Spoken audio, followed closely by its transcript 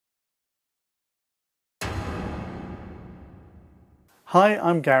Hi,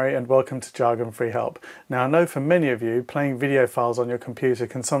 I'm Gary and welcome to Jargon Free Help. Now I know for many of you, playing video files on your computer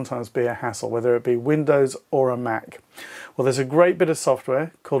can sometimes be a hassle, whether it be Windows or a Mac. Well, there's a great bit of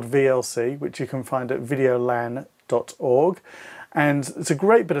software called VLC, which you can find at videolan.org. And it's a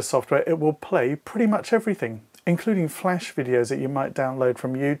great bit of software. It will play pretty much everything, including flash videos that you might download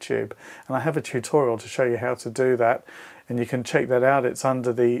from YouTube. And I have a tutorial to show you how to do that. And you can check that out. It's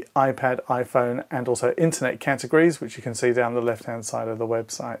under the iPad, iPhone, and also internet categories, which you can see down the left-hand side of the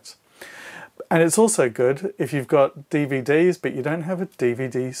website. And it's also good if you've got DVDs, but you don't have a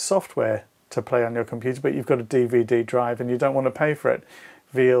DVD software to play on your computer, but you've got a DVD drive and you don't want to pay for it.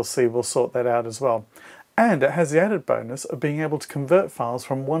 VLC will sort that out as well. And it has the added bonus of being able to convert files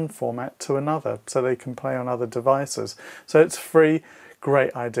from one format to another, so they can play on other devices. So it's free.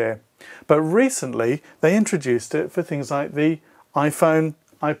 Great idea. But recently they introduced it for things like the iPhone,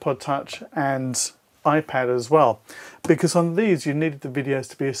 iPod Touch and iPad as well, because on these you needed the videos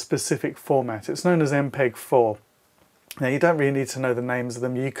to be a specific format. It's known as MPEG-4. Now you don't really need to know the names of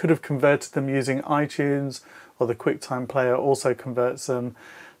them. You could have converted them using iTunes, or the QuickTime player also converts them.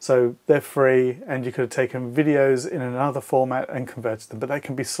 So they're free, and you could have taken videos in another format and converted them, but they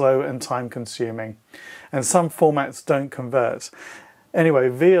can be slow and time consuming. And some formats don't convert. Anyway,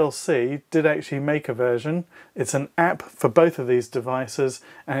 VLC did actually make a version. It's an app for both of these devices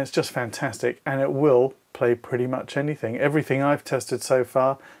and it's just fantastic, and it will play pretty much anything. Everything I've tested so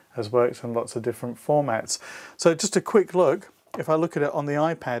far has worked in lots of different formats. So just a quick look, if I look at it on the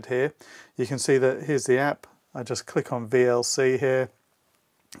iPad here, you can see that here's the app. I just click on VLC here.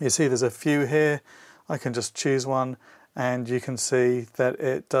 You see there's a few here. I can just choose one and you can see that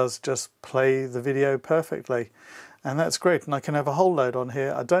it does just play the video perfectly. And that's great, and I can have a whole load on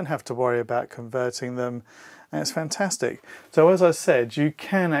here. I don't have to worry about converting them, and it's fantastic. So as I said, you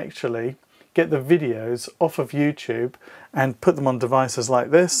can actually get the videos off of YouTube and put them on devices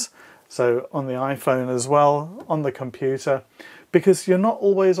like this, so on the iPhone as well, on the computer, because you're not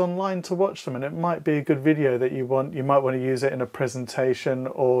always online to watch them, and it might be a good video that you might want to use it in a presentation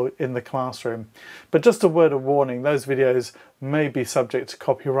or in the classroom. But just a word of warning, those videos may be subject to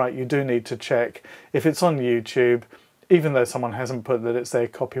copyright. You do need to check. If it's on YouTube, even though someone hasn't put that it's their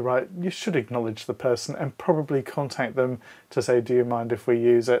copyright, you should acknowledge the person and probably contact them to say, do you mind if we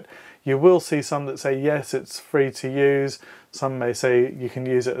use it? You will see some that say, yes, it's free to use. Some may say you can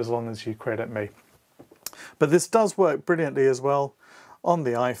use it as long as you credit me. But this does work brilliantly as well on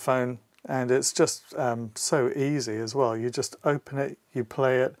the iPhone, and it's just so easy as well. You just open it, you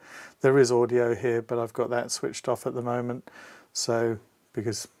play it. There is audio here, but I've got that switched off at the moment, so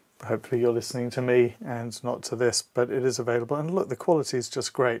because hopefully you're listening to me and not to this, but it is available. And look, the quality is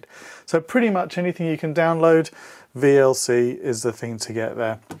just great. So pretty much anything you can download, VLC is the thing to get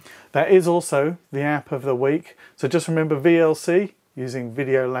there. That is also the app of the week. So just remember VLC using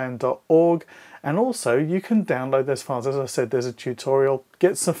videolan.org. And also you can download those files. As I said, there's a tutorial.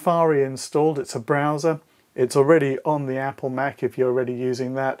 Get Safari installed. It's a browser. It's already on the Apple Mac if you're already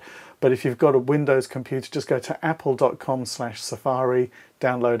using that. But if you've got a Windows computer, just go to apple.com/Safari,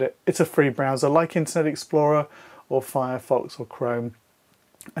 download it. It's a free browser like Internet Explorer or Firefox or Chrome,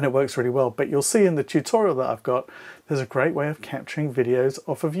 and it works really well. But you'll see in the tutorial that I've got, there's a great way of capturing videos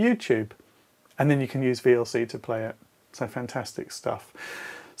off of YouTube. And then you can use VLC to play it. So fantastic stuff.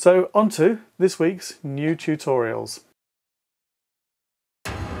 So on to this week's new tutorials.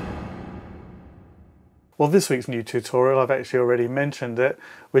 Well, this week's new tutorial, I've actually already mentioned it,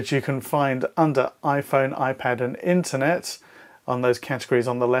 which you can find under iPhone, iPad and Internet on those categories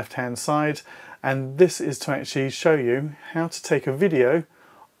on the left-hand side. And this is to actually show you how to take a video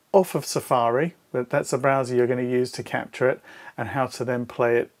off of Safari, that's the browser you're going to use to capture it, and how to then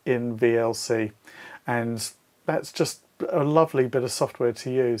play it in VLC. And that's just a lovely bit of software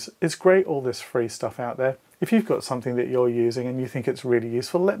to use. It's great, all this free stuff out there. If you've got something that you're using and you think it's really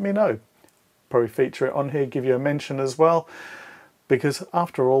useful, let me know. Probably feature it on here, give you a mention as well, because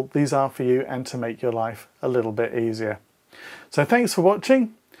after all, these are for you and to make your life a little bit easier. So thanks for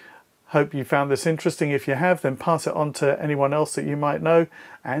watching. Hope you found this interesting. If you have, then pass it on to anyone else that you might know,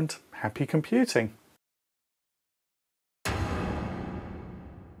 and happy computing.